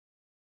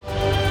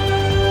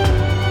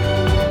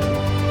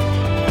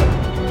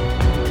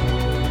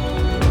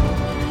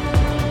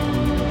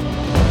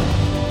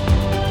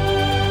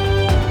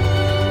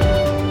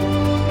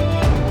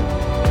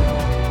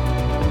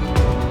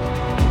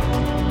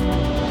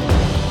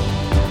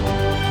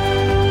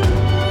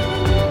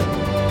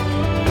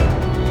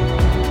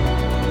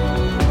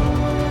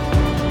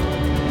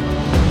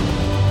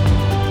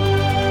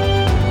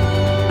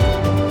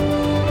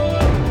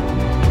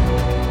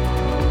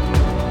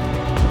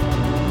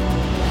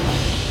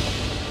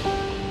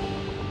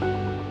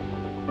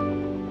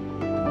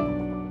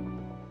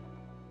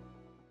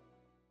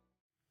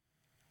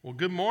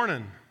Good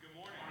morning.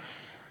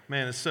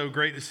 Man, it's so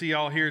great to see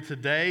y'all here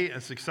today.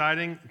 It's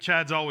exciting.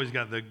 Chad's always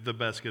got the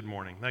best good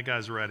morning. That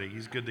guy's ready.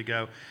 He's good to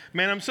go.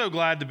 Man, I'm so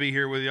glad to be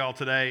here with y'all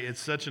today. It's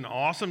such an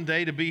awesome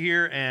day to be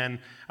here, and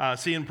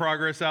seeing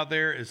progress out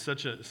there is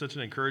such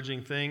an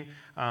encouraging thing.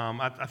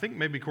 I think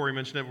maybe Corey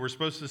mentioned it. We're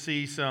supposed to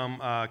see some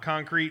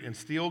concrete and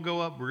steel go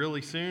up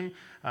really soon,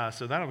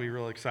 so that'll be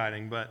real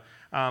exciting. But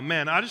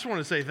man, I just want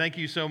to say thank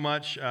you so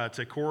much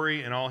to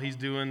Corey and all he's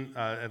doing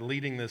at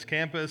leading this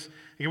campus.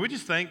 Can we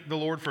just thank the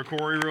Lord for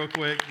Corey real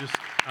quick? Just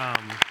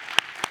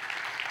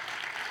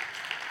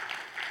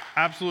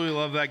absolutely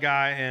love that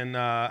guy, and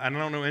I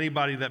don't know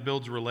anybody that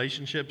builds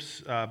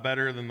relationships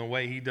better than the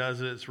way he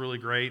does it. It's really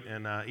great,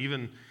 and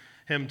even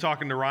him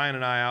talking to Ryan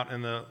and I out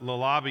in the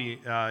lobby,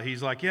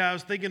 he's like, yeah, I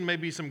was thinking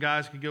maybe some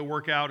guys could go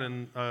work out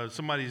in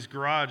somebody's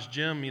garage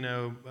gym, you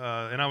know,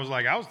 and I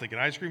was thinking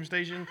ice cream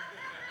station.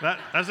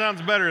 That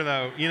sounds better,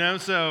 though, you know,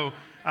 so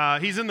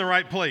he's in the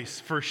right place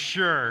for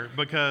sure,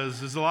 because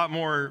there's a lot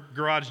more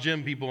garage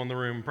gym people in the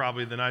room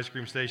probably than ice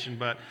cream station,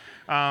 but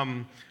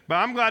I'm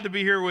glad to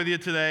be here with you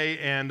today,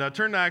 and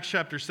turn to Acts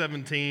chapter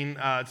 17.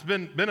 It's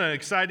been an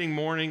exciting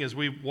morning as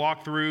we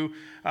walk through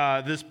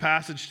this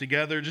passage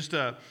together, just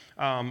a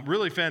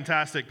really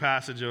fantastic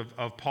passage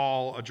of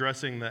Paul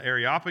addressing the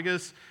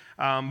Areopagus.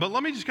 But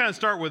let me just kind of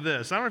start with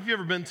this. I don't know if you've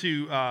ever been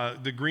to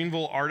the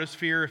Greenville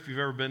Artisphere, if you've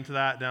ever been to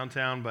that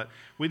downtown, but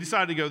we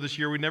decided to go this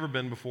year. We'd never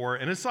been before,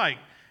 and it's like,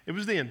 it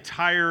was the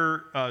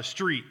entire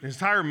street, the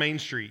entire main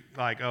street,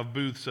 like of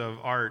booths of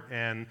art,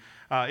 and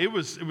it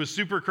was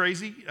super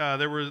crazy.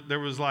 There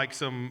was like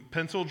some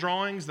pencil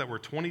drawings that were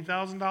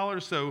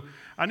 $20,000, so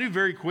I knew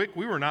very quick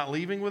we were not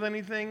leaving with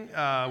anything.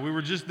 We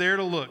were just there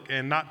to look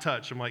and not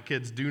touch. I'm like,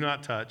 kids, do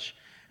not touch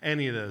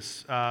any of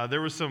this.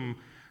 There was some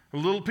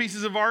little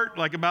pieces of art,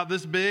 like about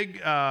this big,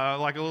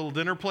 like a little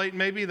dinner plate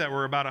maybe, that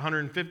were about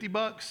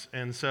 $150,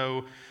 and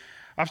so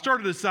I've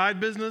started a side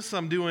business.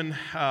 I'm doing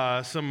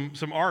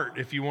some art.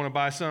 If you want to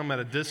buy some at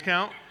a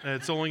discount,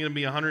 it's only going to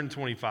be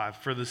 $125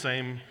 for the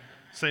same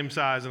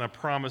size, and I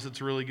promise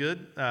it's really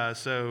good.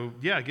 So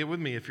yeah, get with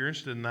me if you're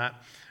interested in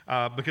that,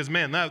 because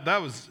man,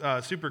 that was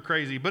super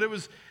crazy. But it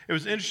was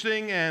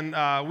interesting,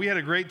 and we had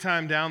a great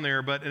time down there.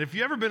 And if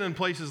you've ever been in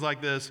places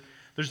like this,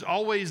 there's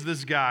always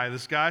this guy.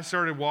 This guy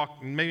started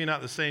walking, maybe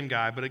not the same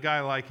guy, but a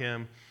guy like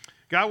him.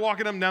 Guy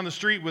walking up and down the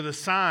street with a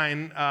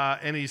sign,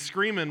 and he's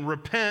screaming,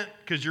 "Repent,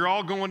 because you're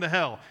all going to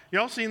hell."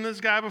 Y'all seen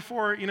this guy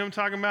before? You know what I'm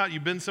talking about?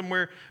 You've been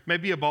somewhere,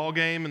 maybe a ball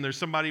game, and there's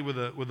somebody with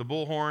a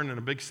bullhorn and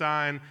a big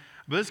sign.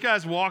 But this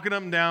guy's walking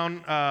up and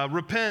down,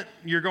 "Repent,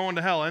 you're going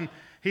to hell." And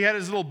he had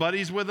his little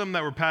buddies with him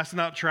that were passing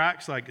out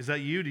tracts, like, "Is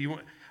that you? Do you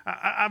want?"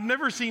 I've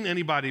never seen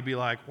anybody be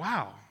like,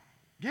 "Wow,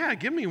 yeah,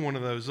 give me one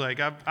of those." Like,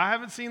 I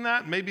haven't seen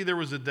that. Maybe there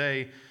was a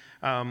day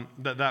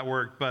that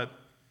worked, but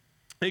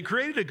it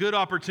created a good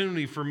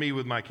opportunity for me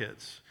with my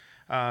kids.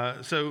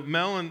 So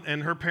Mel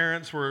and her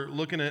parents were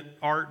looking at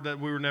art that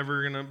we were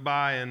never going to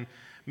buy, and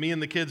me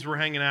and the kids were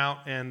hanging out,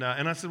 and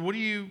I said, what do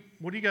you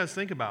guys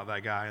think about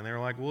that guy? And they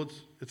were like, well,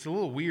 it's a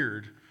little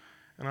weird.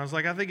 And I was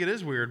like, I think it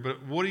is weird,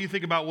 but what do you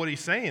think about what he's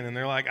saying? And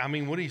they're like, I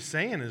mean, what he's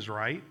saying is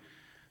right.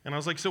 And I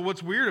was like, so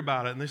what's weird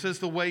about it? And they said, it's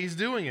the way he's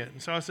doing it.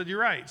 And so I said,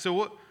 you're right. So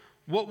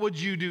what would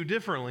you do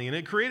differently? And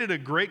it created a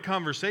great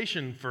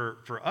conversation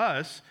for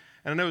us.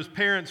 And I know as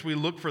parents, we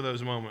look for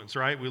those moments,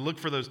 right? We look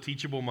for those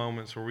teachable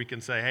moments where we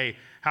can say, hey,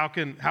 how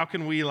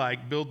can we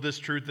like build this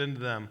truth into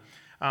them?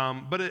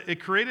 But it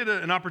created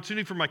an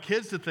opportunity for my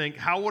kids to think,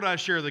 how would I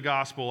share the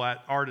gospel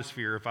at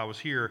Artisphere if I was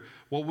here?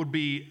 What would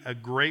be a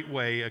great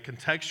way, a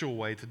contextual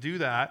way to do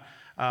that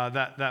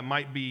that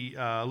might be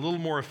a little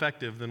more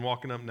effective than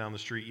walking up and down the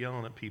street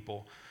yelling at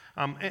people?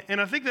 And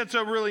I think that's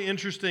a really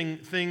interesting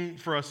thing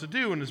for us to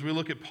do. And as we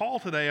look at Paul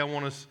today, I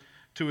want us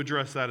to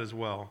address that as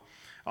well.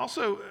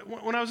 Also,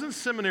 when I was in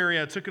seminary,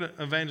 I took an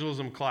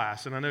evangelism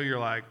class, and I know you're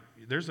like,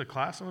 there's a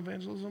class on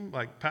evangelism?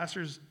 Like,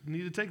 pastors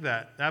need to take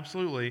that.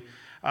 Absolutely.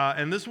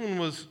 And this one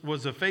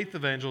was a faith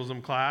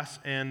evangelism class,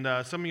 and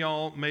some of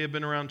y'all may have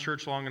been around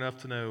church long enough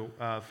to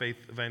know faith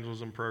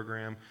evangelism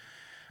program.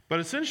 But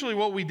essentially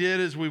what we did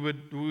is we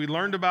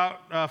learned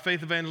about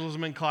faith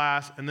evangelism in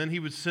class, and then he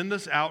would send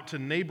us out to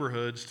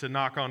neighborhoods to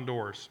knock on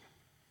doors.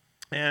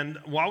 And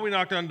while we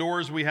knocked on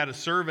doors, we had a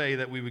survey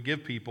that we would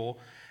give people.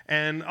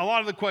 And a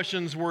lot of the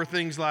questions were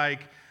things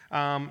like,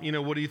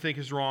 what do you think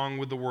is wrong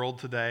with the world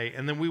today?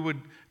 And then we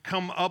would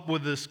come up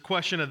with this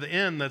question at the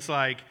end that's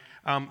like,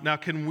 now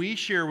can we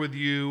share with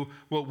you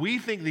what we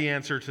think the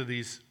answer to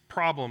these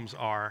problems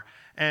are?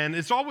 And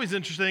it's always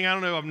interesting. I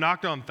don't know, I've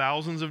knocked on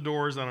thousands of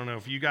doors. I don't know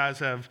if you guys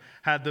have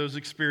had those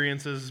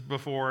experiences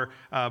before,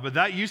 but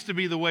that used to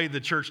be the way the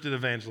church did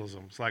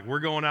evangelism. It's like, we're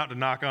going out to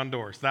knock on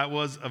doors. That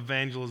was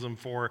evangelism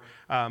for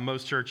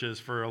most churches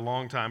for a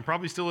long time.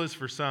 Probably still is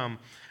for some.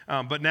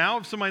 But now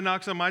if somebody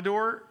knocks on my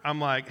door, I'm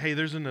like, hey,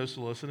 there's a no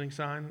soliciting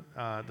sign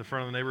at the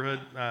front of the neighborhood,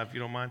 if you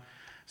don't mind.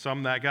 So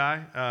I'm that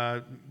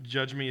guy.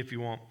 Judge me if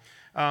you want.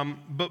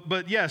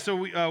 But yeah, so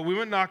we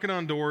went knocking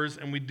on doors,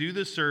 and we do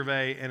this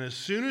survey, and as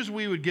soon as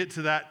we would get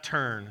to that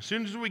turn, as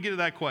soon as we get to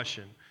that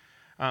question,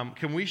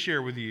 can we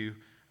share with you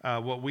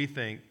what we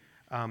think,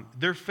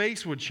 their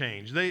face would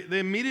change. They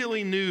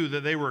immediately knew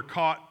that they were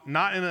caught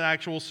not in an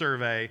actual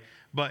survey,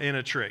 but in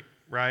a trick,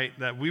 right?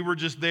 That we were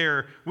just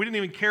there. We didn't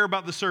even care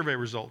about the survey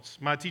results.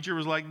 My teacher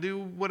was like, do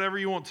whatever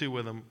you want to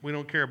with them. We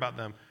don't care about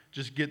them.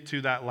 Just get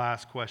to that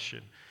last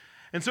question.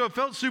 And so it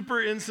felt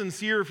super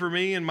insincere for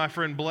me and my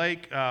friend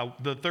Blake.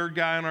 The third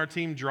guy on our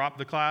team dropped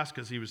the class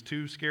because he was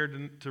too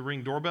scared to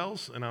ring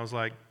doorbells. And I was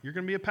like, you're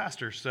going to be a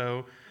pastor.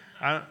 So,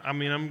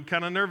 I'm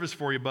kind of nervous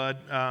for you, bud.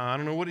 I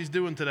don't know what he's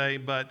doing today.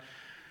 But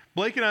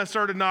Blake and I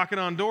started knocking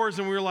on doors,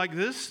 and we were like,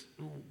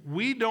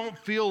 we don't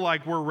feel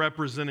like we're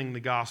representing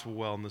the gospel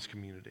well in this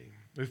community.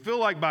 We feel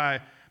like by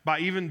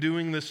even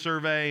doing this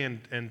survey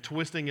and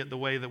twisting it the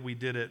way that we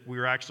did it, we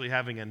were actually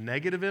having a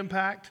negative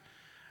impact.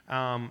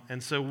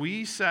 And so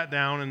we sat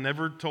down and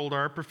never told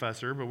our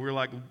professor, but we were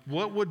like,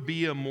 what would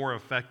be a more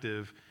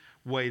effective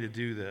way to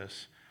do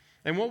this?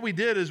 And what we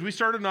did is we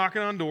started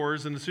knocking on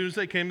doors, and as soon as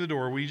they came to the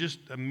door, we just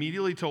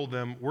immediately told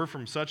them, we're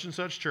from such and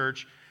such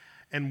church,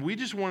 and we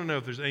just want to know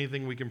if there's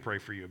anything we can pray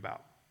for you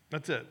about.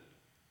 That's it.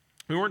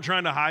 We weren't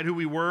trying to hide who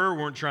we were.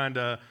 We weren't trying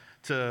to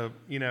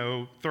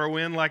throw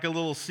in like a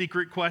little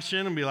secret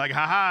question and be like,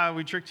 ha,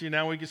 we tricked you,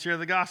 now we can share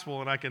the gospel.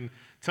 And I can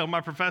tell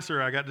my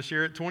professor I got to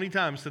share it 20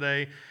 times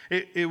today.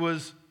 It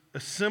was a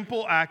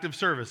simple act of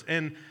service.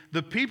 And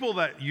the people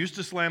that used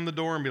to slam the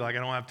door and be like, I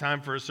don't have time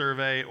for a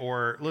survey,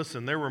 or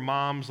listen, there were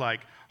moms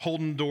like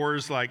holding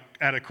doors like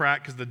at a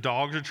crack because the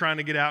dogs are trying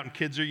to get out and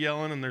kids are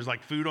yelling and there's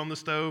like food on the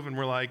stove. And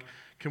we're like,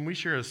 can we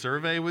share a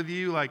survey with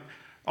you? Like,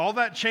 all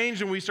that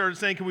changed when we started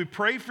saying, can we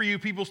pray for you?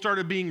 People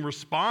started being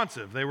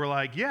responsive. They were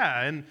like,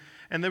 yeah.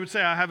 And they would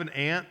say, I have an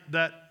aunt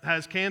that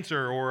has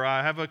cancer, or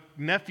I have a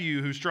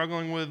nephew who's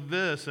struggling with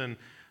this. And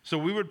so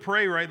we would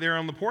pray right there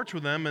on the porch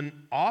with them. And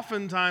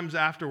oftentimes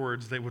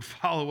afterwards, they would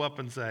follow up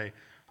and say,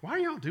 why are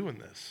y'all doing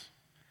this?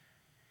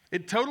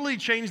 It totally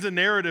changed the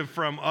narrative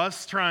from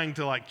us trying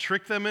to like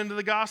trick them into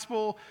the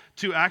gospel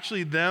to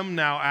actually them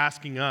now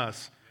asking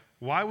us,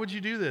 why would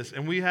you do this?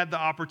 And we had the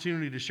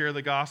opportunity to share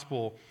the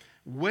gospel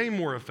way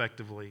more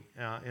effectively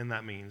in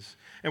that means.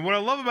 And what I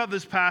love about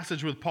this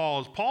passage with Paul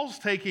is Paul's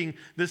taking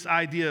this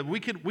idea. We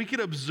could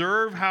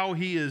observe how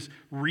he is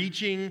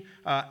reaching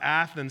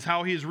Athens,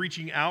 how he is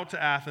reaching out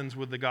to Athens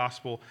with the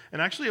gospel, and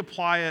actually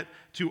apply it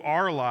to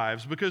our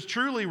lives. Because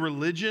truly,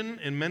 religion,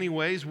 in many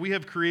ways, we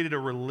have created a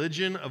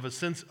religion of a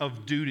sense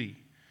of duty.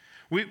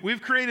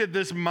 We've created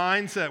this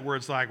mindset where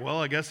it's like,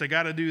 well, I guess I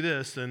got to do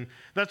this. And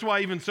that's why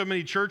even so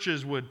many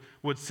churches would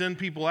send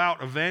people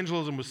out.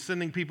 Evangelism was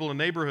sending people to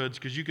neighborhoods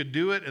because you could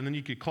do it and then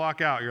you could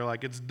clock out. You're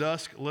like, it's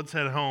dusk, let's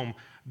head home.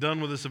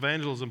 Done with this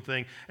evangelism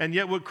thing. And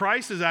yet what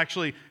Christ has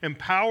actually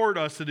empowered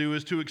us to do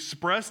is to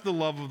express the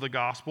love of the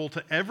gospel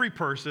to every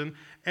person,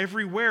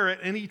 everywhere, at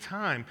any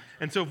time.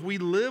 And so if we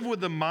live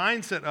with the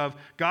mindset of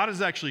God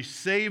has actually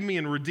saved me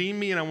and redeemed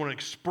me, and I want to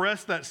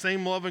express that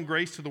same love and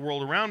grace to the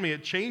world around me,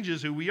 it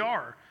changes who we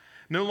are.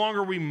 No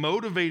longer are we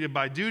motivated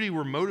by duty,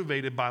 we're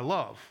motivated by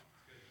love.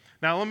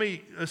 Now let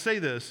me say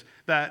this,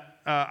 that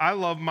I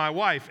love my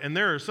wife, and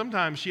there are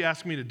sometimes she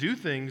asks me to do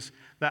things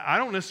that I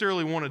don't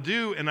necessarily want to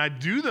do, and I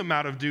do them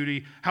out of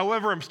duty.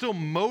 However, I'm still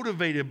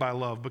motivated by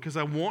love because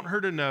I want her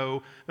to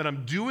know that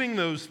I'm doing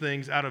those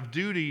things out of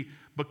duty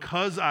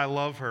because I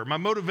love her. My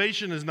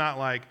motivation is not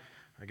like,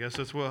 I guess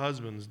that's what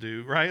husbands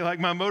do, right? Like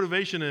my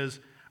motivation is,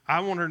 I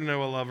want her to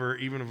know I love her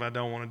even if I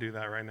don't want to do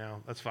that right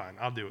now. That's fine.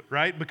 I'll do it,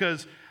 right?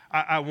 Because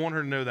I want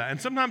her to know that.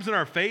 And sometimes in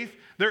our faith,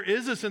 there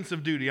is a sense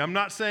of duty. I'm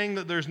not saying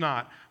that there's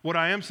not. What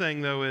I am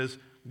saying, though, is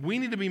we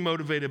need to be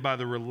motivated by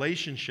the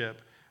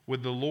relationship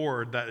with the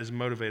Lord that is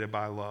motivated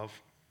by love.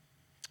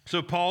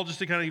 So Paul, just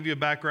to kind of give you a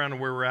background of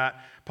where we're at,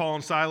 Paul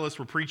and Silas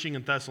were preaching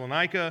in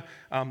Thessalonica.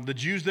 The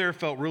Jews there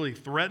felt really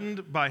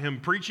threatened by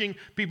him preaching,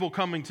 people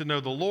coming to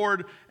know the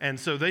Lord, and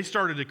so they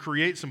started to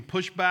create some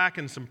pushback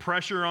and some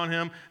pressure on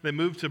him. They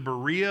moved to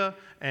Berea,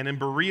 and in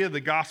Berea,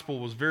 the gospel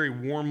was very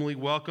warmly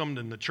welcomed,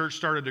 and the church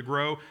started to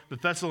grow. The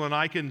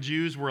Thessalonican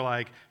Jews were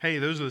like, hey,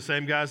 those are the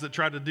same guys that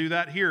tried to do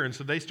that here, and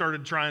so they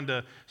started trying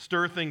to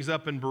stir things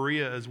up in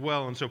Berea as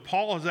well. And so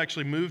Paul has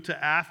actually moved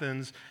to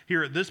Athens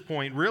here at this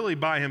point, really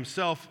by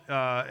himself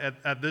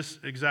at this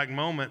exact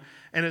moment.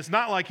 And it's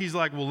not like he's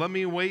like, well, let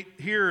me wait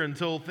here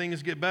until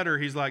things get better.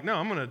 He's like, no,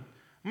 I'm going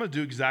to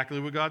do exactly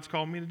what God's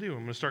called me to do. I'm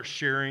going to start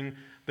sharing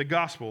the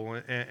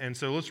gospel. And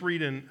so let's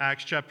read in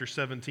Acts chapter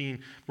 17.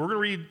 We're going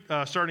to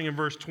read starting in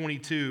verse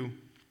 22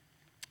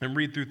 and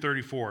read through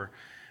 34.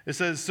 It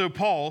says, so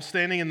Paul,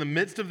 standing in the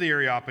midst of the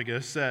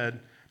Areopagus, said,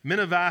 men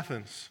of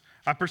Athens,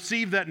 I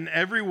perceive that in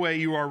every way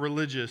you are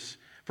religious.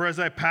 For as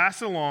I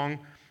passed along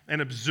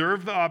and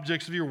observed the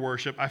objects of your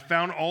worship, I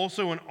found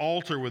also an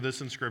altar with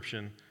this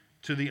inscription,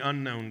 to the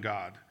unknown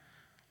God.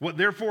 What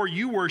therefore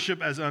you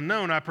worship as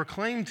unknown, I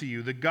proclaim to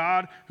you, the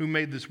God who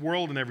made this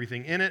world and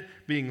everything in it,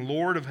 being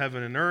Lord of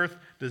heaven and earth,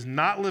 does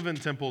not live in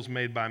temples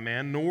made by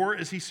man, nor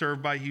is he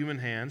served by human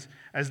hands,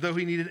 as though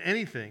he needed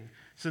anything,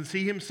 since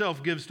he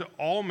himself gives to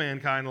all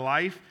mankind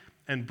life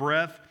and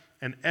breath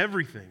and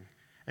everything.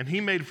 And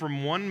he made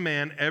from one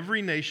man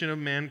every nation of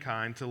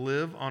mankind to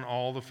live on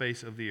all the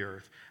face of the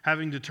earth,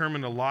 having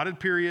determined allotted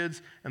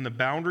periods and the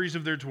boundaries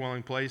of their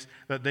dwelling place,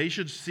 that they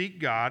should seek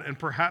God and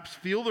perhaps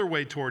feel their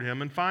way toward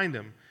him and find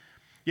him.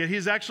 Yet he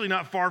is actually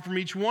not far from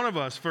each one of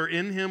us, for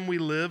in him we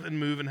live and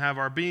move and have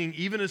our being,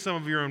 even as some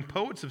of your own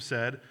poets have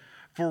said,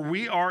 for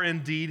we are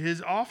indeed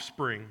his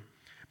offspring.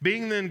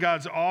 Being then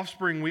God's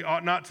offspring, we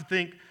ought not to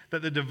think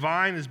that the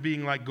divine is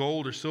being like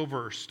gold or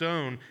silver or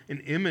stone, an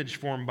image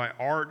formed by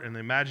art and the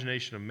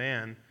imagination of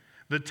man.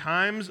 The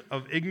times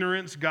of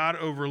ignorance God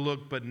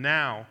overlooked, but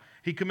now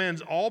he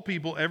commands all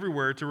people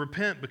everywhere to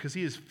repent, because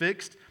he has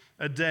fixed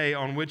a day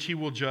on which he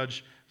will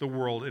judge the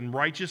world in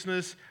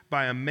righteousness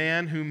by a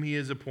man whom he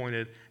has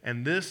appointed,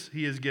 and this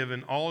he has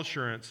given all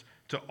assurance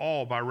to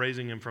all by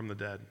raising him from the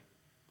dead.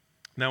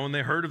 Now when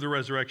they heard of the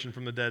resurrection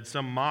from the dead,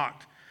 some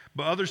mocked,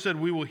 but others said,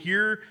 we will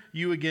hear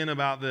you again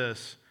about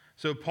this.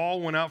 So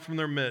Paul went out from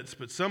their midst,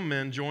 but some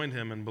men joined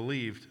him and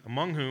believed,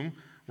 among whom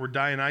were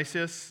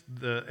Dionysius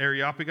the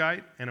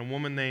Areopagite and a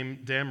woman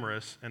named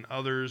Damaris, and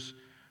others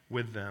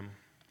with them.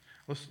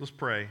 Let's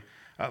pray.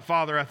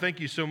 Father, I thank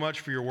you so much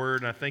for your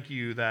word, and I thank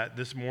you that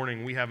this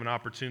morning we have an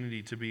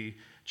opportunity to be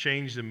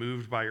changed and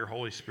moved by your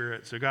Holy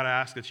Spirit. So God, I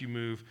ask that you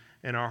move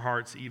in our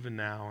hearts even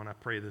now, and I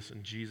pray this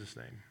in Jesus'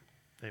 name.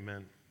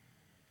 Amen.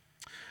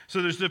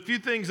 So there's a few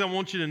things I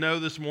want you to know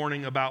this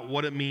morning about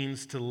what it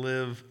means to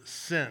live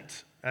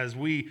sent, as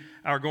we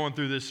are going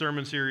through this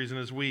sermon series and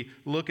as we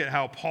look at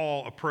how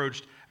Paul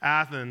approached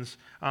Athens.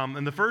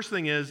 And the first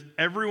thing is,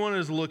 everyone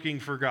is looking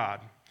for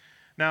God.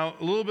 Now,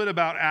 a little bit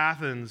about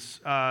Athens.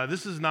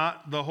 This is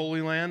not the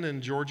Holy Land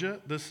in Georgia.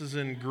 This is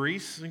in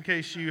Greece, in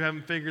case you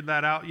haven't figured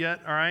that out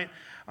yet, all right?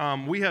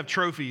 We have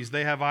trophies.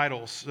 They have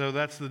idols. So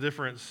that's the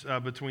difference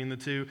between the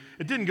two.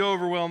 It didn't go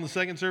over well in the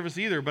second service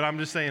either, but I'm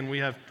just saying we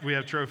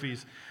have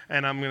trophies,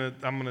 and I'm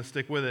gonna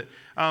stick with it.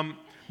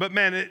 But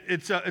man,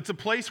 it's a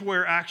place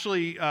where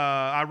actually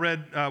I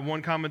read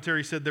one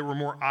commentary said there were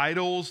more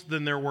idols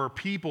than there were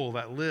people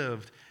that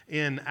lived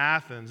in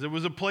Athens. It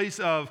was a place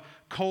of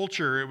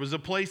culture. It was a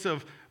place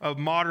of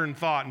modern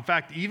thought. In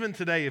fact, even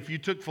today, if you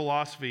took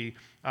philosophy,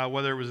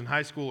 whether it was in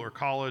high school or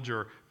college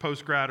or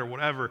post-grad or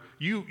whatever,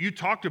 you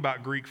talked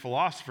about Greek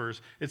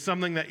philosophers. It's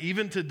something that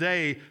even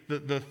today,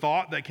 the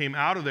thought that came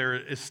out of there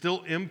is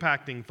still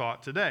impacting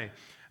thought today.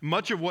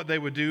 Much of what they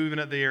would do, even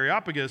at the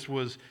Areopagus,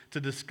 was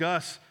to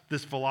discuss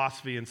this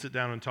philosophy and sit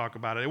down and talk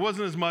about it. It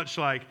wasn't as much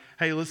like,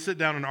 hey, let's sit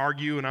down and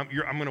argue, and I'm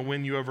going to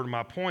win you over to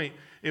my point.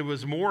 It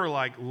was more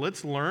like,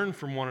 let's learn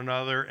from one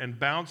another and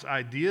bounce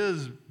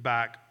ideas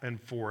back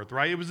and forth,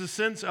 right? It was a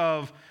sense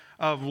of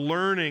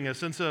learning, a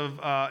sense of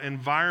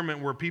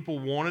environment where people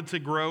wanted to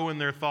grow in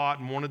their thought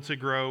and wanted to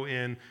grow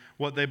in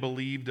what they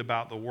believed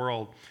about the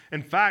world.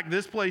 In fact,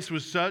 this place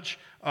was such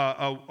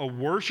a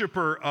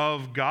worshiper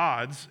of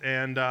gods,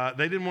 and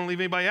they didn't want to leave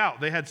anybody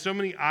out. They had so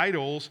many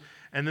idols,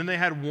 and then they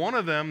had one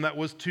of them that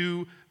was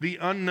to the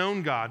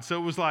unknown God. So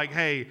it was like,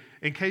 hey,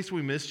 in case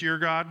we missed your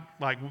God,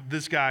 like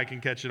this guy can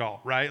catch it all,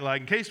 right?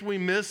 Like in case we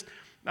missed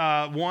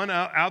one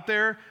out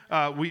there,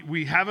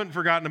 we haven't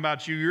forgotten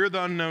about you. You're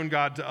the unknown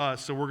God to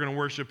us, so we're going to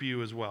worship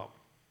you as well.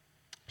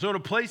 So in a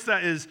place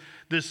that is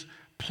this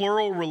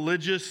plural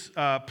religious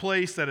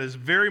place that is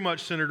very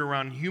much centered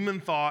around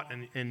human thought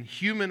and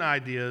human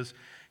ideas,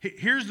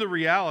 here's the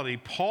reality.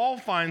 Paul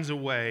finds a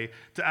way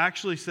to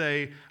actually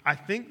say, I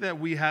think that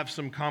we have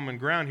some common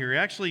ground here. He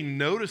actually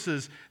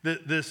notices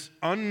that this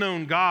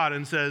unknown God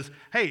and says,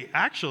 hey,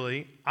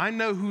 actually, I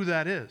know who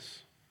that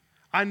is.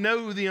 I know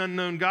who the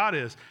unknown God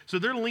is. So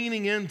they're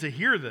leaning in to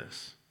hear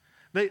this.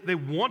 They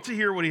want to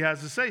hear what he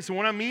has to say. So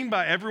what I mean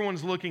by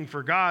everyone's looking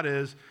for God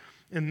is,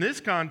 in this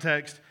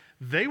context,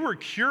 they were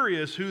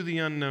curious who the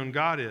unknown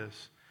God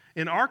is.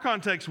 In our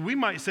context, we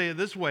might say it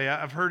this way.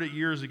 I've heard it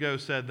years ago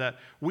said that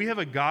we have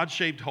a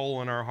God-shaped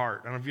hole in our heart.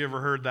 I don't know if you ever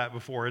heard that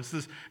before. It's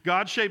this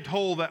God-shaped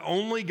hole that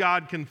only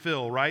God can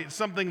fill, right? It's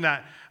something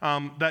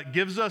that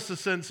gives us a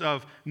sense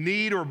of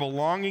need or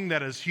belonging,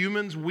 that as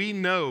humans, we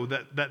know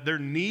that there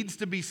needs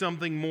to be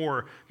something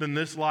more than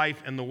this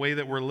life and the way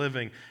that we're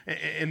living.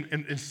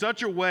 In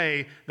such a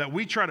way that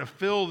we try to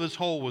fill this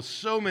hole with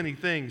so many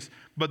things,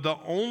 but the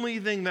only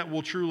thing that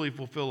will truly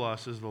fulfill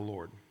us is the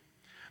Lord.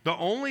 The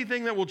only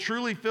thing that will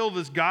truly fill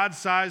this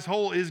God-sized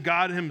hole is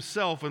God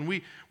himself. And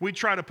we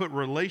try to put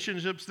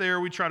relationships there.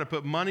 We try to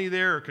put money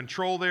there or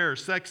control there or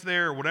sex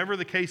there or whatever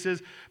the case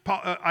is,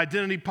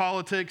 identity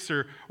politics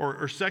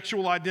or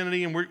sexual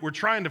identity. And we're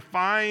trying to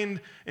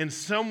find in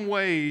some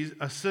ways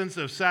a sense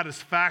of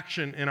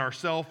satisfaction in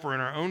ourselves or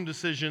in our own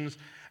decisions.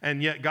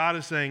 And yet God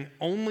is saying,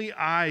 only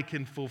I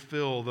can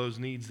fulfill those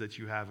needs that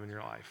you have in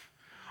your life.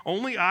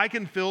 Only I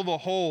can fill the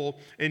hole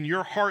in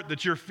your heart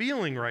that you're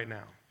feeling right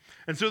now.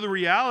 And so the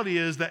reality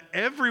is that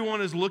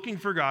everyone is looking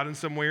for God in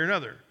some way or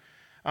another,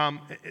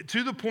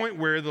 to the point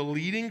where the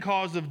leading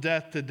cause of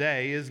death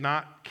today is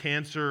not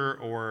cancer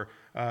or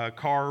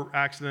car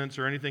accidents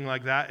or anything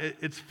like that.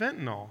 It's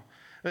fentanyl.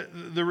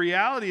 The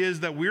reality is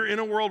that we're in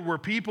a world where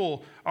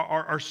people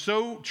are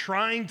so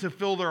trying to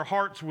fill their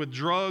hearts with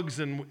drugs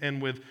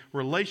and with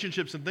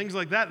relationships and things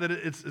like that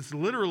it's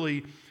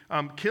literally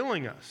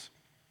killing us.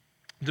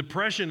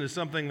 Depression is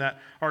something that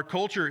our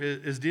culture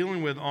is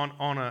dealing with on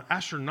an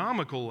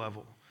astronomical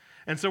level.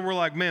 And so we're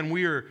like, man,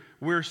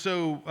 we're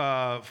so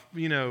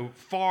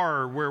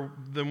far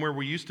than where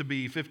we used to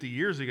be 50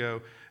 years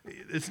ago.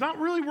 It's not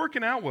really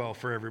working out well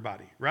for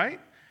everybody, right?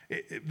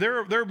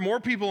 There are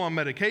more people on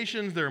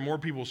medications. There are more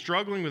people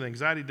struggling with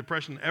anxiety,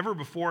 depression than ever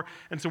before.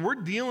 And so we're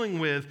dealing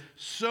with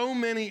so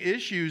many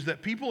issues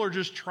that people are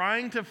just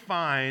trying to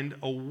find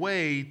a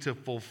way to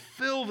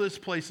fulfill this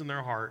place in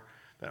their heart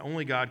that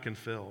only God can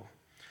fill.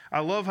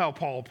 I love how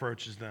Paul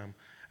approaches them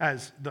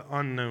as the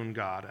unknown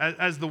God,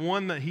 as the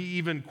one that he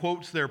even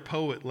quotes their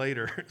poet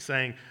later,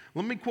 saying,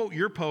 let me quote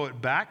your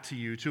poet back to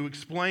you to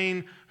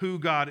explain who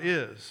God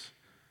is,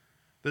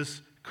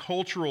 this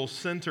cultural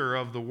center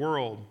of the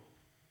world.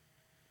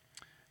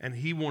 And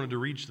he wanted to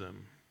reach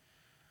them.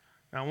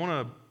 Now, I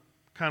want to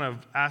kind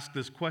of ask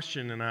this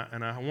question, and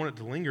I want it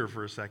to linger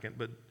for a second,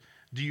 but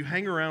do you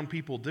hang around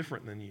people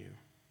different than you?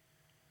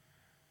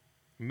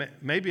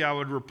 Maybe I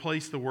would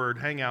replace the word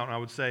hangout and I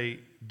would say,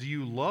 do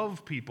you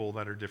love people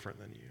that are different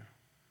than you?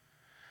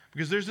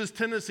 Because there's this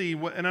tendency,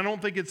 and I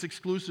don't think it's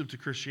exclusive to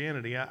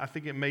Christianity. I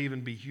think it may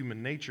even be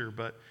human nature,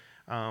 but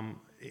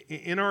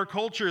in our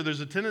culture,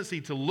 there's a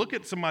tendency to look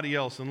at somebody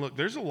else and look,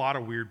 there's a lot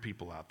of weird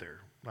people out there.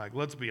 Like,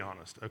 let's be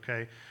honest,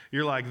 okay?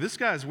 You're like, this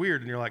guy's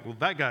weird, and you're like, well,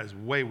 that guy's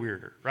way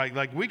weirder, right?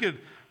 Like, we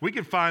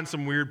could find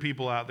some weird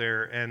people out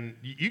there, and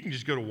you can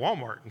just go to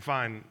Walmart and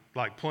find,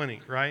 like,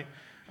 plenty, right?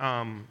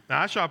 Now,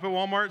 I shop at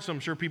Walmart, so I'm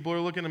sure people are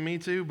looking at me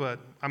too, but,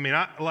 I mean,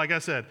 like I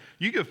said,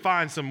 you could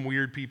find some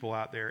weird people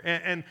out there.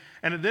 And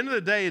at the end of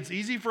the day, it's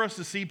easy for us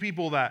to see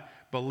people that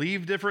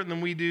believe different than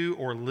we do,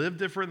 or live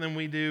different than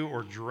we do,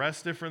 or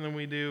dress different than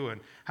we do,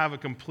 and have a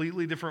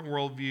completely different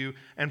worldview.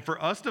 And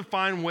for us to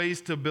find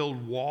ways to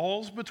build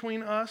walls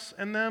between us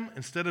and them,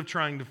 instead of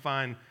trying to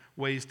find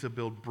ways to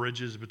build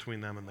bridges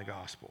between them and the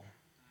gospel.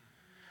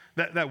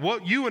 That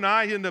what you and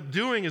I end up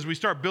doing is we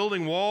start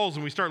building walls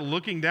and we start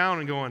looking down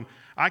and going,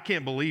 I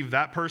can't believe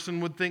that person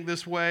would think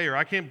this way, or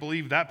I can't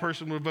believe that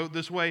person would vote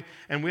this way.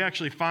 And we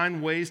actually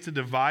find ways to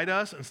divide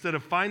us instead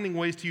of finding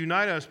ways to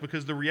unite us,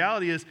 because the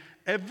reality is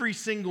every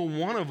single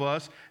one of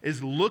us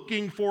is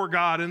looking for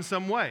God in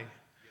some way.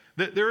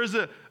 That there is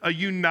a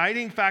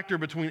uniting factor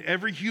between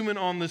every human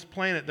on this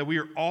planet, that we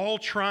are all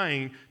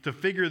trying to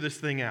figure this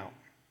thing out.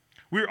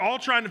 We're all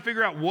trying to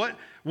figure out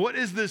what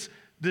is this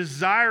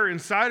desire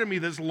inside of me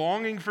that's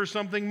longing for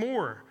something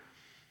more.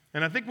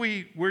 And I think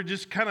we're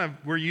just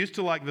we're used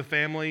to like the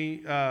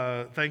family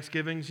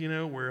Thanksgivings,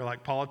 where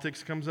like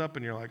politics comes up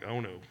and you're like, oh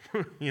no,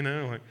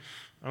 like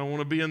I don't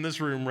want to be in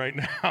this room right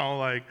now.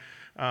 Like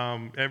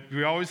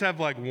we always have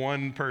like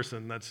one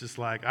person that's just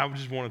like, I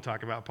just want to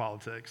talk about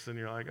politics. And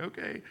you're like,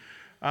 okay.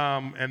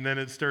 And then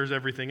it stirs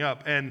everything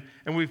up. And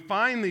we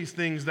find these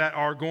things that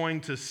are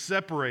going to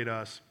separate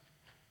us.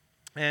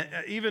 And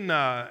even,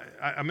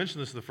 I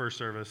mentioned this in the first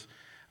service,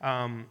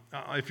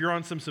 if you're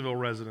on Simpsonville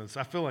residents,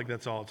 I feel like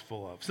that's all it's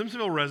full of.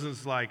 Simpsonville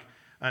residents is like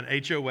an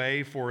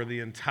HOA for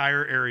the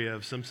entire area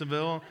of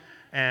Simpsonville,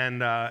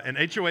 and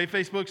HOA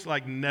Facebooks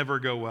like never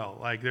go well.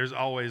 Like there's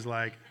always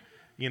like,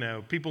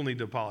 people need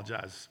to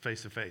apologize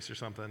face to face or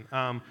something.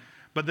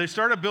 But they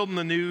started building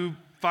the new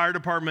fire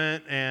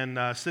department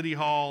and city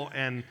hall,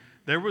 and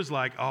there was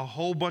like a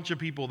whole bunch of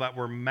people that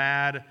were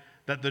mad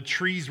that the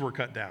trees were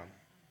cut down.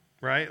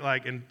 Right?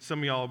 Like, and some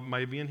of y'all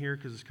might be in here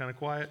because it's kind of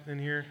quiet in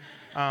here.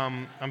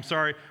 I'm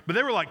sorry. But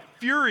they were like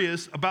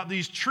furious about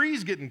these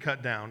trees getting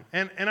cut down.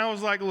 And I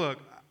was like, look,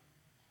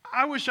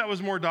 I wish I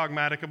was more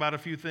dogmatic about a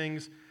few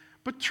things,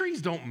 but trees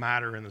don't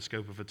matter in the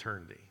scope of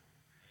eternity.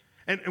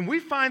 And we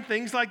find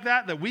things like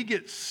that we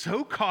get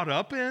so caught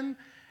up in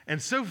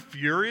and so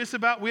furious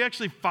about, we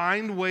actually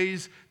find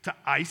ways to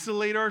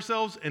isolate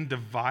ourselves and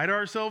divide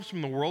ourselves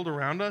from the world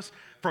around us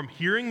from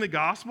hearing the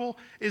gospel.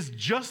 Is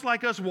just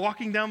like us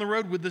walking down the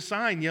road with the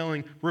sign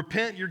yelling,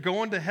 repent, you're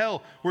going to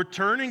hell. We're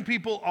turning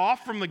people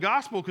off from the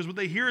gospel because what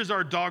they hear is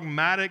our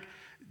dogmatic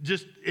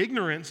just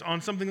ignorance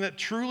on something that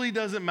truly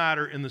doesn't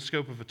matter in the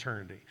scope of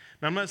eternity.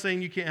 Now, I'm not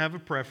saying you can't have a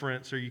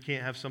preference or you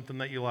can't have something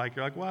that you like.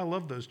 You're like, well, I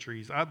love those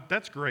trees.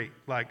 That's great.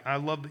 Like, I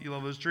love that you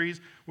love those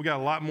trees. We got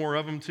a lot more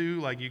of them, too.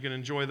 Like, you can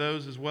enjoy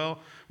those as well.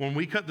 When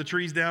we cut the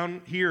trees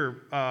down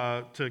here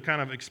to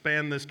kind of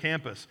expand this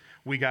campus,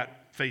 we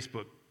got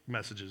Facebook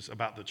messages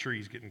about the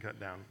trees getting cut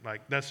down.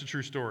 Like, that's a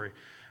true story.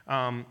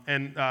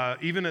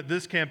 Even at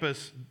this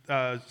campus,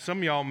 some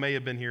of y'all may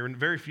have been here, and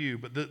very few,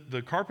 but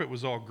the carpet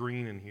was all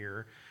green in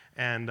here,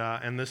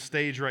 and this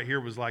stage right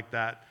here was like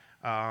that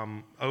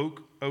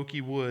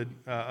oaky wood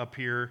up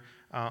here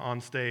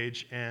on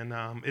stage, and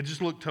it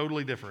just looked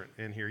totally different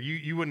in here.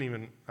 You wouldn't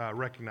even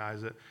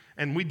recognize it,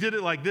 and we did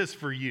it like this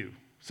for you,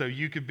 so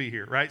you could be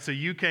here, right? So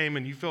you came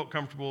and you felt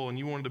comfortable and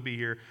you wanted to be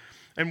here,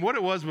 and what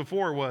it was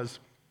before was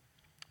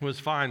was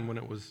fine when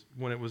it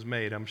was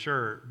made. I'm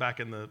sure back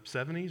in the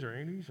 70s or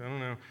 80s, I don't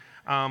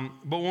know.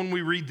 But when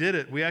we redid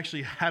it, we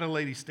actually had a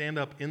lady stand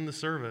up in the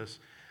service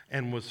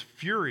and was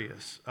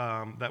furious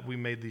that we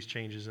made these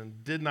changes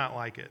and did not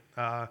like it.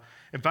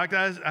 In fact,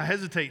 I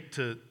hesitate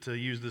to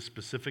use this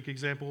specific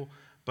example,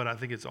 but I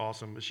think it's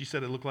awesome. But she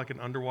said it looked like an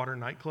underwater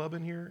nightclub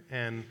in here,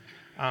 and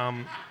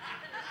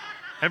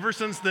ever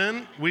since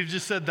then, we've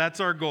just said that's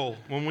our goal.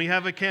 When we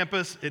have a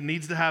campus, it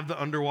needs to have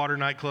the underwater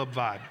nightclub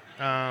vibe.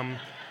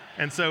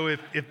 And so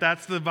if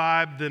that's the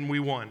vibe, then we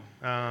won.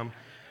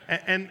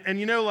 And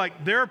you know,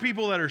 like, there are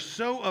people that are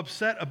so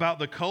upset about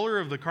the color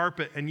of the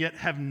carpet and yet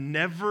have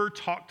never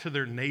talked to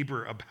their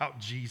neighbor about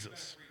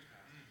Jesus.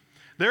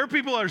 There are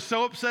people that are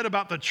so upset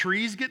about the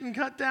trees getting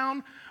cut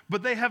down,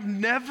 but they have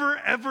never,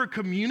 ever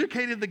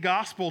communicated the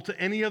gospel to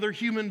any other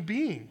human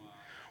being.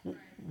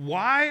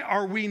 Why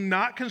are we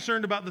not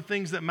concerned about the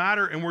things that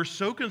matter, and we're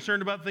so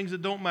concerned about things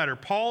that don't matter?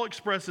 Paul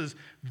expresses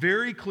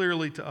very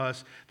clearly to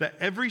us that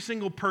every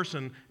single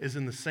person is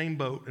in the same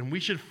boat, and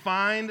we should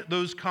find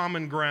those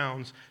common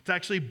grounds to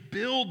actually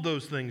build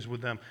those things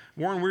with them.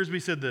 Warren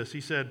Wiersbe said this.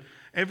 He said,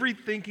 every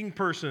thinking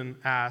person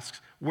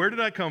asks, where did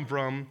I come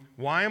from?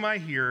 Why am I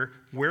here?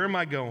 Where am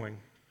I going?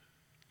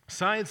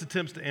 Science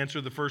attempts to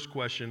answer the first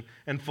question,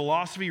 and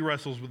philosophy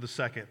wrestles with the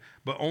second,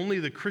 but only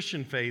the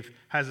Christian faith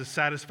has a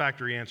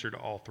satisfactory answer to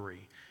all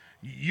three.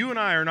 You and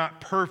I are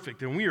not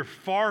perfect, and we are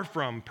far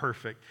from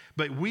perfect,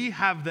 but we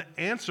have the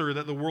answer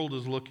that the world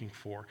is looking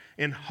for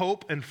in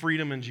hope and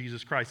freedom in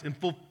Jesus Christ, in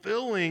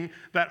fulfilling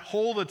that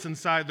hole that's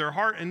inside their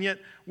heart, and yet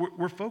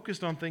we're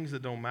focused on things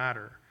that don't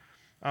matter.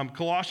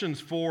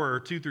 Colossians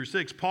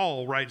 4:2-6,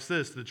 Paul writes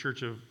this to the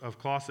church of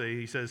Colossae.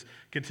 He says,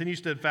 continue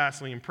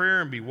steadfastly in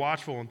prayer and be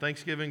watchful in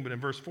thanksgiving. But in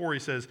verse 4, he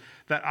says,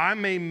 that I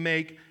may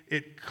make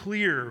it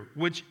clear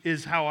which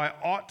is how I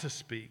ought to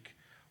speak.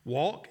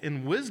 Walk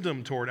in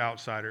wisdom toward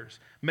outsiders,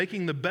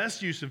 making the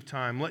best use of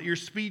time. Let your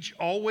speech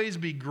always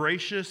be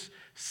gracious,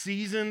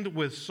 seasoned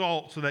with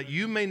salt, so that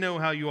you may know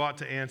how you ought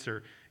to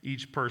answer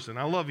each person.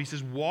 I love, he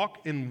says,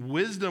 walk in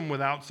wisdom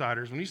with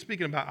outsiders. When he's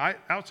speaking about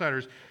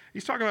outsiders,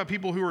 he's talking about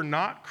people who are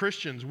not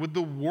Christians. With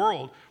the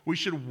world, we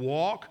should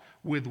walk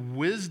with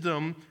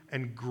wisdom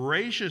and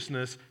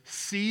graciousness,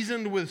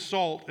 seasoned with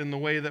salt in the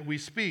way that we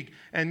speak.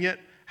 And yet,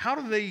 how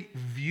do they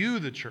view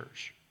the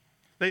church?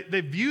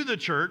 They view the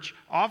church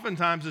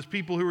oftentimes as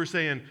people who are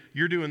saying,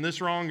 you're doing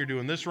this wrong, you're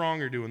doing this wrong,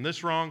 you're doing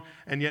this wrong.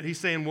 And yet he's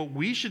saying what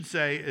we should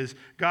say is,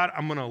 God,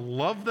 I'm going to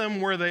love them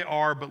where they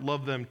are, but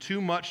love them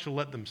too much to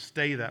let them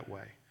stay that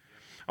way.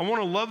 I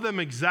want to love them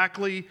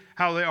exactly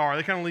how they are.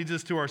 That kind of leads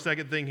us to our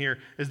second thing here,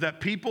 is that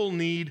people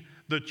need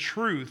the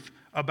truth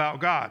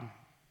about God.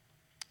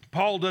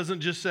 Paul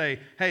doesn't just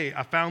say, hey,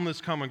 I found this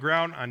common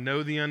ground, I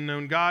know the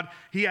unknown God.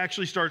 He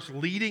actually starts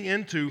leading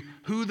into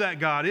who that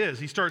God is.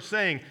 He starts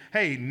saying,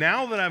 hey,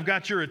 now that I've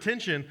got your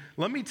attention,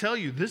 let me tell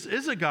you, this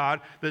is a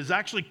God that is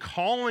actually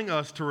calling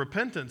us to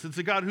repentance. It's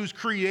a God who's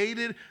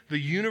created the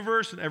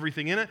universe and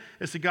everything in it.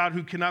 It's a God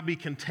who cannot be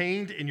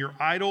contained in your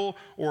idol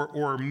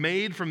or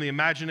made from the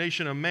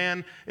imagination of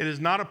man. It is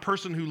not a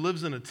person who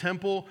lives in a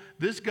temple.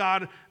 This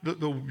God,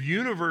 the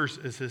universe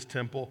is his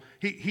temple.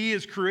 He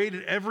has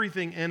created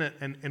everything in it,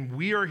 and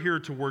we are here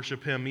to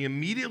worship him. He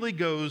immediately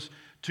goes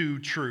to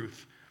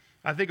truth.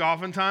 I think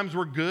oftentimes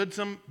we're good,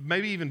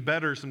 maybe even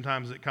better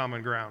sometimes at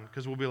common ground,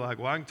 because we'll be like,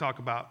 well, I can talk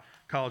about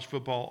college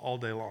football all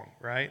day long,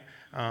 right?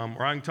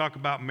 Or I can talk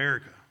about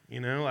America,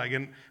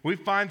 and we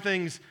find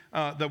things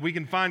that we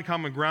can find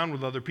common ground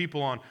with other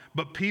people on,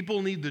 but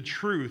people need the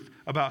truth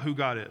about who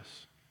God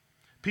is.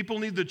 People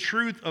need the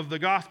truth of the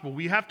gospel.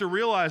 We have to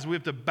realize we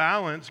have to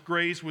balance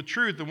grace with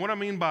truth. And what I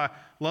mean by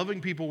loving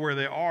people where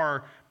they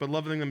are, but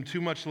loving them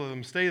too much to let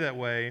them stay that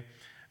way,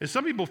 is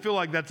some people feel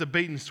like that's a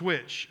bait and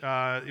switch.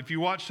 If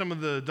you watch some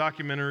of the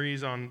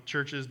documentaries on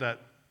churches that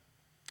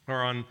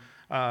are on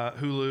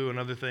Hulu and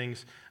other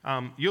things,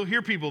 you'll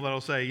hear people that'll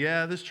say,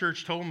 yeah, this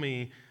church told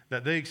me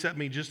that they accept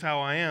me just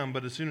how I am,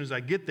 but as soon as I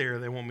get there,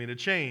 they want me to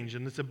change.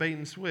 And it's a bait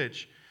and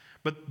switch.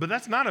 But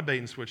that's not a bait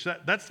and switch.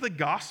 That's the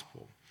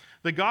gospel.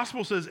 The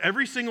gospel says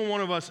every single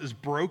one of us is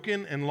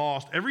broken and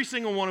lost. Every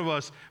single one of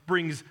us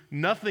brings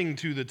nothing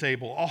to the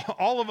table.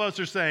 All of us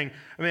are saying,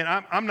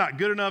 I'm not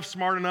good enough,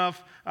 smart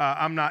enough,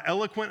 I'm not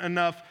eloquent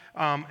enough,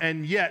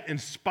 and yet, in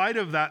spite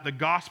of that, the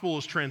gospel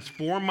has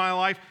transformed my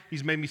life.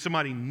 He's made me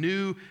somebody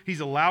new.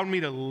 He's allowed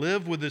me to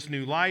live with this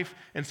new life.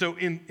 And so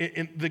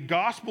in the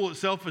gospel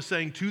itself is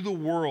saying to the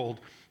world,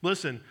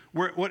 listen,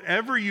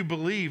 whatever you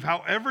believe,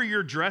 however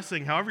you're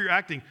dressing, however you're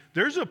acting,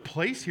 there's a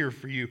place here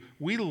for you.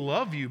 We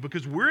love you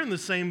because we're in the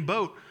same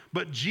boat.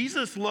 But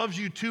Jesus loves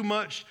you too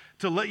much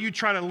to let you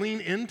try to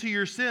lean into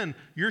your sin.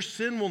 Your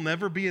sin will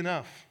never be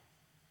enough.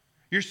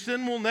 Your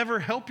sin will never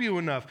help you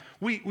enough.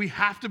 We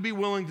have to be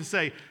willing to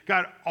say,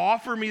 God,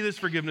 offer me this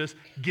forgiveness.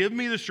 Give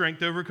me the strength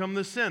to overcome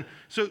this sin.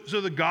 So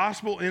the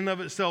gospel in and of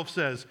itself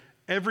says,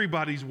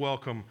 everybody's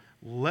welcome.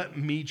 Let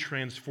me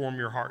transform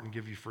your heart and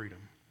give you freedom.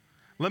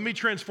 Let me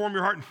transform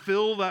your heart and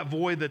fill that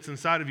void that's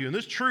inside of you. And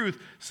this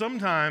truth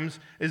sometimes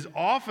is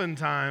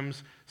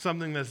oftentimes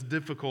something that's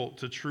difficult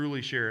to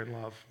truly share in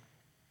love.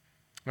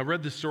 I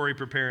read this story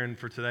preparing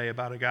for today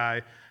about a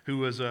guy who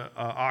was a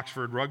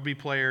Oxford rugby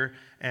player,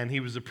 and he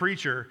was a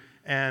preacher,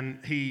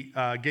 and he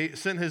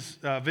sent his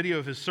video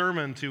of his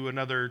sermon to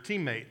another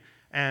teammate.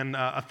 And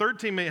a third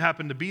teammate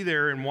happened to be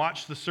there and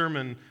watched the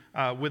sermon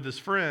with his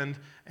friend.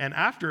 And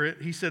after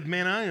it, he said,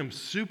 man, I am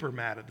super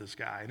mad at this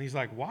guy. And he's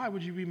like, why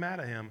would you be mad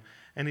at him?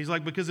 And he's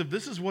like, because if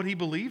this is what he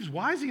believes,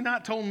 why has he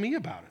not told me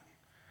about it?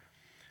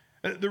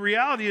 The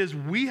reality is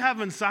we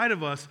have inside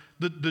of us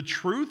the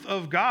truth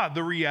of God,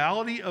 the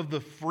reality of the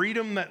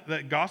freedom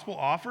that gospel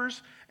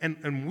offers,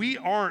 and we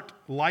aren't,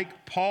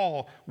 like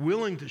Paul,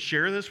 willing to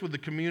share this with the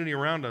community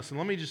around us. And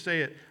let me just say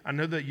it, I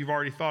know that you've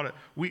already thought it.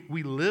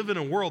 We live in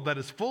a world that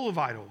is full of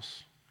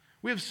idols.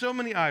 We have so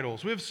many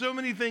idols. We have so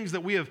many things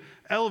that we have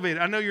elevated.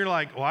 I know you're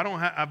like, well,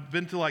 I've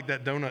been to like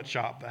that donut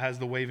shop that has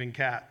the waving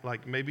cat.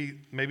 Like maybe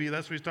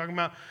that's what he's talking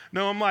about.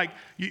 No, I'm like,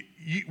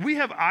 we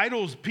have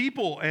idols,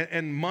 people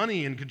and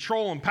money and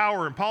control and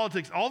power and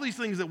politics, all these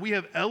things that we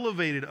have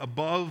elevated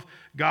above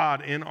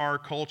God in our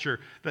culture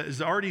that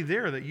is already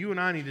there, that you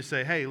and I need to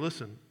say, hey,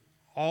 listen,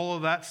 all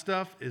of that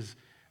stuff it's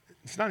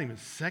not even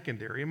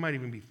secondary. It might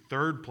even be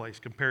third place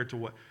compared to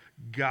what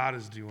God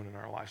is doing in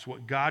our lives,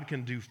 what God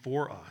can do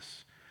for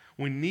us.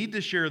 We need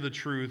to share the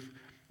truth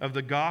of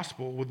the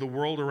gospel with the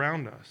world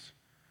around us.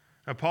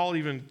 Now, Paul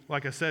even,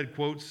 like I said,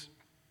 quotes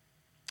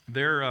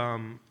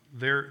their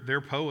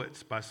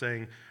poets by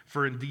saying,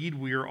 "For indeed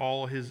we are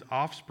all his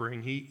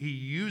offspring." He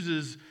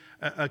uses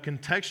a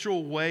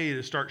contextual way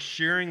to start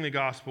sharing the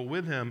gospel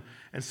with him,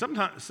 and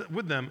sometimes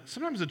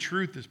the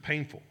truth is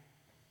painful,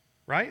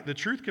 right? The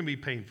truth can be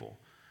painful.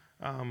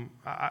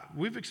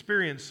 We've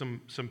experienced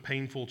some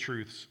painful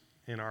truths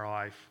in our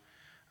life.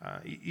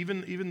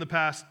 Even the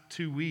past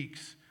 2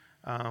 weeks,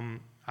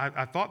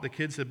 I thought the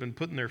kids had been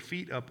putting their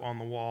feet up on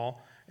the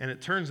wall, and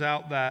it turns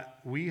out that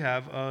we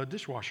have a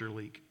dishwasher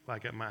leak,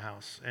 like at my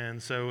house.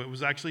 And so it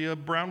was actually a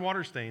brown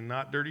water stain,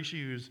 not dirty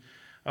shoes,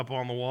 up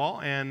on the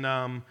wall.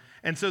 And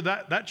so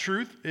that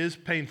truth is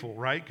painful,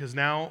 right? Because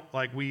now,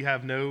 like, we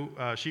have no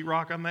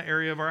sheetrock on that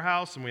area of our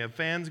house, and we have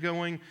fans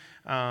going.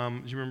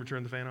 Do you remember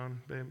turning the fan on,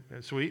 babe?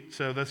 Sweet.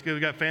 So that's good. We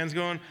got fans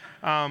going.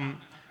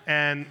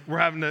 And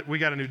we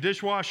got a new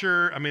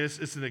dishwasher. I mean,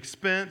 it's an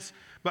expense.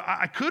 But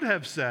I could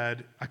have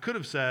said,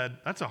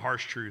 that's a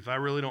harsh truth. I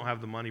really don't have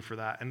the money for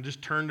that, and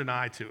just turned an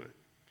eye to it.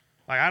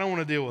 Like, I don't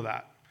want to deal with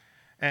that.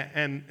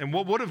 And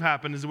what would have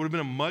happened is it would have been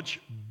a much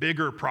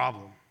bigger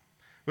problem.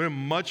 It would have been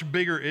a much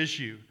bigger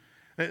issue.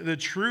 The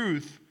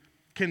truth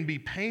can be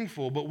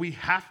painful, but we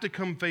have to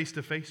come face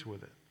to face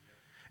with it.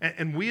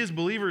 And we as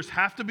believers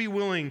have to be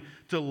willing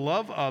to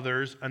love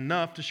others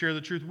enough to share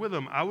the truth with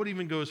them. I would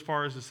even go as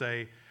far as to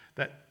say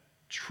that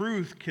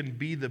truth can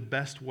be the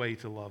best way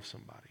to love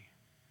somebody,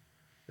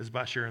 is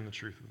by sharing the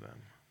truth with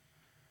them.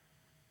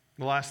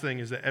 The last thing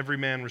is that every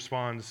man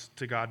responds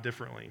to God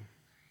differently.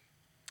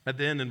 At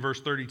the end, in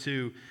verse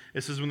 32,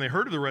 it says, when they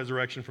heard of the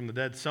resurrection from the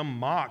dead, some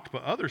mocked,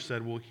 but others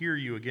said, we'll hear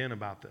you again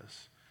about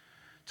this.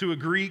 To a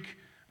Greek,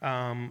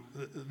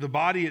 the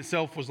body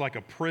itself was like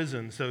a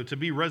prison. So to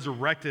be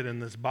resurrected in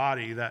this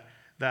body that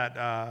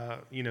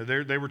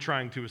they were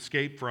trying to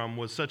escape from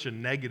was such a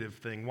negative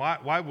thing.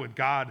 Why would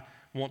God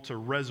want to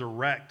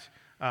resurrect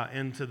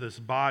into this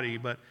body?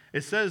 But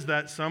it says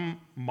that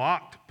some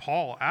mocked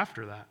Paul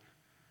after that.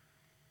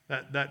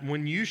 That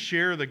when you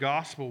share the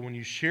gospel, when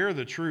you share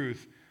the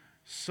truth,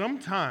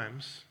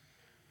 sometimes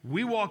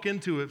we walk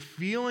into it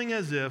feeling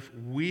as if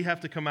we have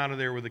to come out of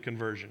there with a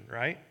conversion,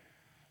 right?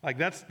 Like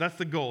that's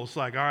the goal. It's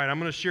like, all right, I'm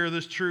going to share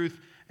this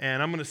truth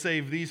and I'm going to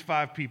save these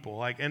 5 people.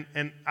 Like,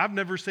 and I've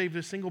never saved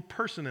a single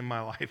person in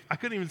my life. I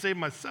couldn't even save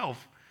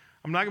myself.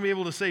 I'm not going to be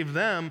able to save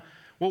them.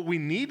 What we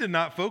need to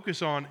not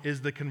focus on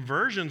is the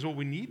conversions. What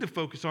we need to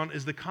focus on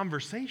is the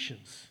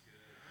conversations.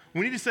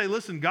 We need to say,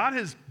 listen, God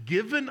has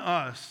given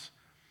us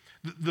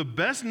the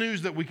best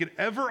news that we could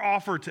ever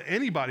offer to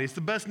anybody. It's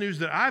the best news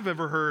that I've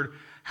ever heard.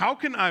 How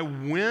can I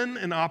win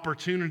an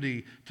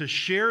opportunity to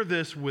share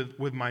this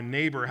with my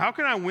neighbor? How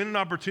can I win an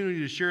opportunity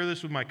to share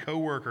this with my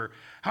coworker?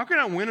 How can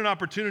I win an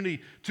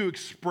opportunity to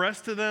express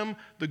to them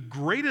the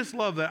greatest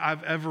love that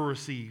I've ever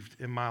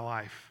received in my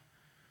life?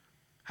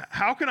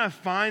 How can I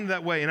find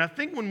that way? And I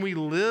think when we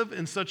live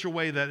in such a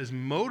way that is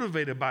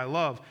motivated by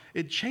love,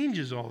 it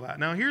changes all that.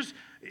 Now,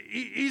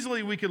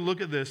 easily we could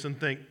look at this and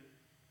think,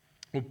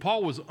 well,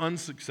 Paul was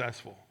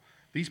unsuccessful.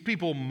 These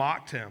people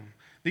mocked him.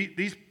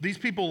 These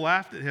people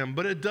laughed at him.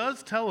 But it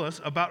does tell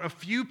us about a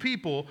few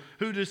people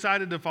who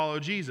decided to follow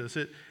Jesus.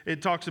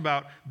 It talks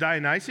about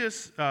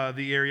Dionysius,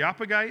 the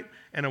Areopagite,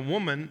 and a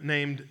woman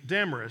named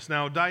Damaris.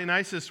 Now,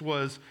 Dionysius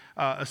was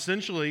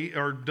essentially,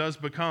 or does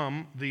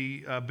become,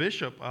 the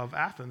bishop of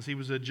Athens. He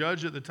was a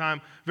judge at the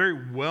time,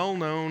 very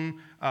well-known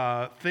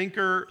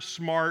thinker,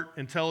 smart,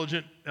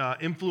 intelligent,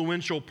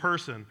 influential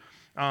person.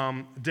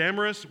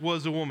 Damaris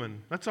was a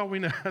woman. That's all we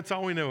know. That's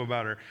all we know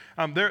about her.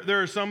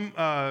 There are some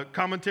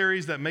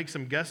commentaries that make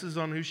some guesses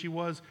on who she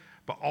was,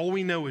 but all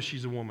we know is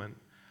she's a woman.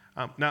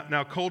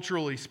 Now,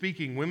 culturally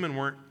speaking, women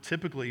weren't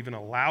typically even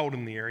allowed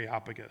in the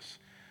Areopagus.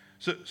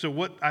 So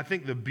what I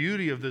think the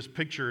beauty of this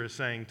picture is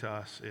saying to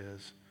us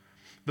is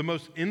The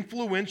most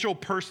influential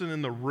person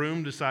in the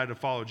room decided to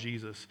follow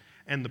Jesus,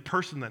 and the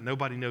person that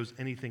nobody knows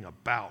anything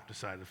about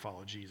decided to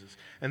follow Jesus.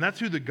 And that's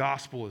who the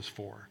gospel is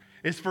for.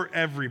 It's for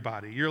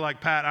everybody. You're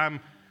like, Pat,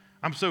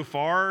 I'm so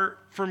far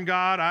from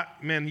God.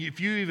 Man, if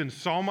you even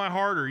saw my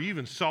heart or you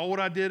even saw what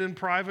I did in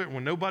private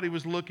when nobody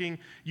was looking,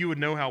 you would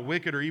know how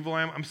wicked or evil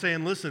I am. I'm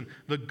saying, listen,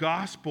 the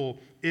gospel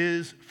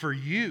is for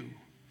you.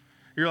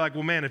 You're like,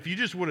 well, man, if you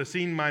just would have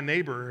seen my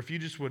neighbor, if you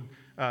just would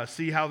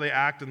see how they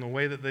act and the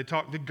way that they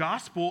talk, the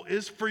gospel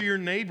is for your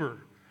neighbor.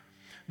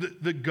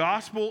 The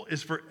gospel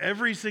is for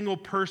every single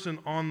person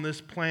on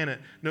this planet,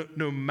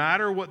 no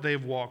matter what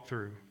they've walked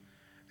through.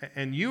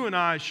 And you and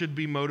I should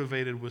be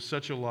motivated with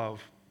such a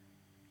love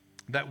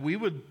that we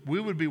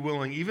would be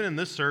willing, even in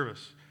this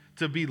service,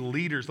 to be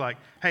leaders. Like,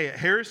 hey, at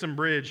Harrison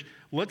Bridge,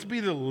 let's be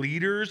the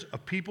leaders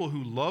of people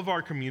who love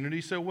our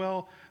community so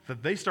well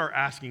that they start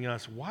asking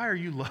us, why are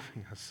you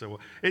loving us so well?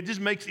 It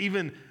just makes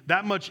even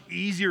that much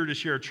easier to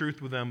share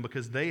truth with them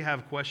because they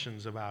have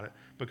questions about it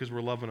because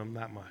we're loving them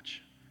that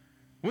much.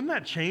 Wouldn't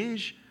that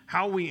change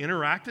how we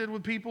interacted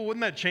with people?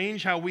 Wouldn't that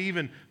change how we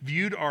even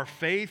viewed our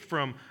faith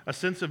from a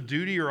sense of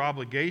duty or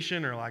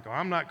obligation or like, oh,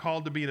 I'm not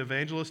called to be an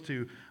evangelist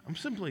to I'm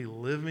simply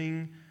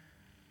living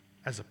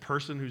as a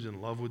person who's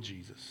in love with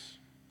Jesus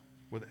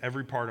with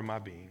every part of my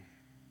being.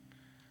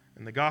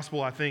 And the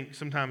gospel, I think,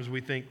 sometimes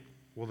we think,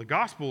 well, the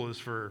gospel is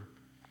for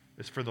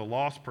the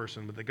lost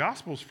person, but the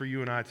gospel is for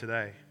you and I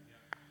today.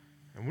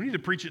 And we need to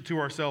preach it to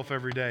ourselves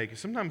every day because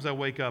sometimes I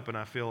wake up and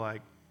I feel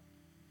like,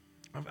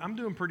 I'm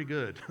doing pretty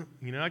good.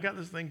 I got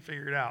this thing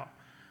figured out.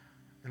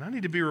 And I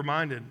need to be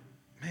reminded,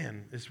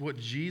 man, it's what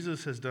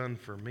Jesus has done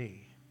for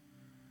me.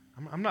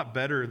 I'm not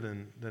better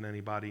than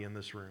anybody in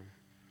this room,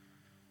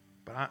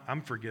 but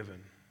I'm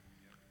forgiven.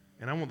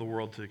 And I want the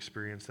world to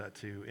experience that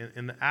too.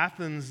 In the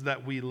Athens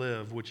that we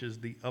live, which is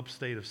the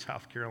upstate of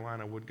South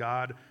Carolina, would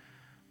God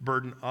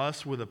burden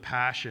us with a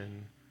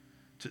passion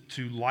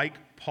to like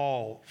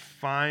Paul,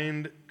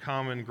 find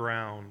common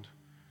ground,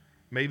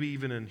 maybe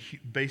even in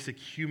basic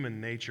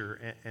human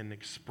nature, and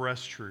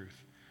express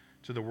truth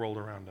to the world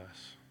around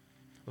us.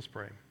 Let's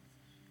pray.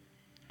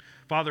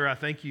 Father, I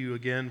thank you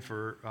again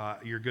for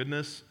your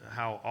goodness,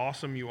 how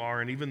awesome you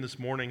are, and even this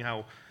morning,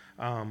 how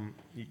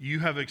you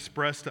have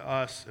expressed to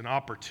us an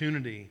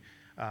opportunity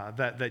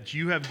that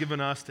you have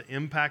given us to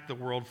impact the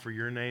world for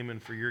your name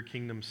and for your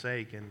kingdom's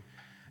sake.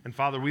 And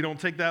Father, we don't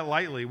take that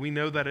lightly. We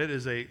know that it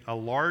is a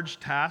large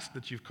task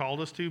that you've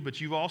called us to, but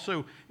you've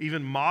also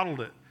even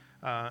modeled it.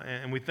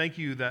 And we thank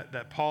you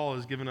that Paul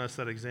has given us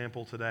that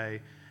example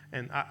today.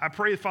 And I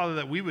pray, Father,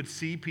 that we would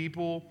see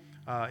people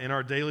in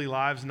our daily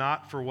lives,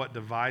 not for what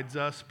divides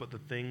us, but the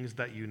things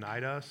that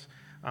unite us,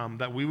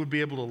 that we would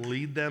be able to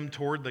lead them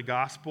toward the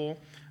gospel,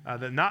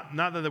 that not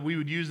that we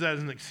would use that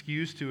as an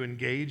excuse to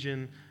engage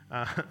in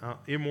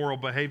immoral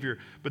behavior,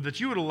 but that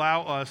you would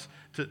allow us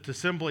to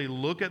simply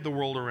look at the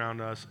world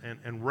around us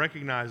and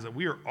recognize that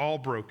we are all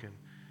broken.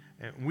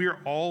 And we are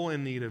all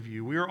in need of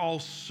you. We are all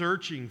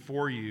searching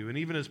for you. And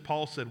even as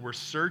Paul said, we're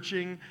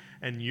searching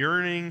and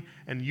yearning,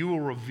 and you will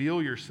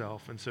reveal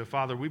yourself. And so,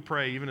 Father, we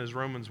pray, even as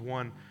Romans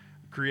 1,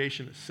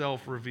 creation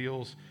itself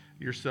reveals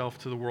yourself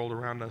to the world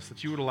around us,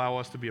 that you would allow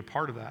us to be a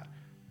part of that.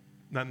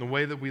 That in the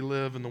way that we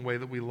live and the way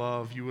that we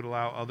love, you would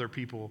allow other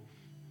people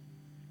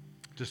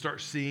to start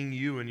seeing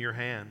you in your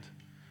hand.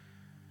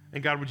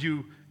 And God, would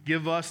you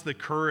give us the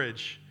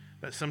courage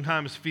that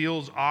sometimes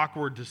feels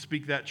awkward to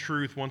speak that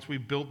truth once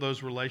we've built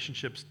those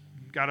relationships.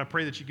 God, I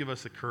pray that you give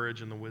us the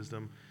courage and the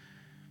wisdom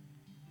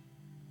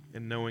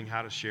in knowing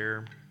how to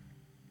share.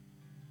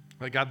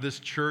 That God, this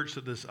church,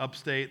 that this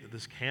Upstate, that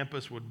this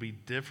campus would be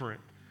different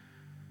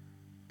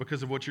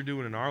because of what you're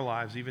doing in our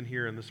lives, even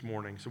here in this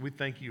morning. So we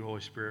thank you,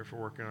 Holy Spirit, for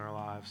working in our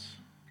lives.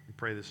 We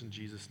pray this in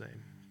Jesus'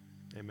 name.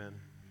 Amen.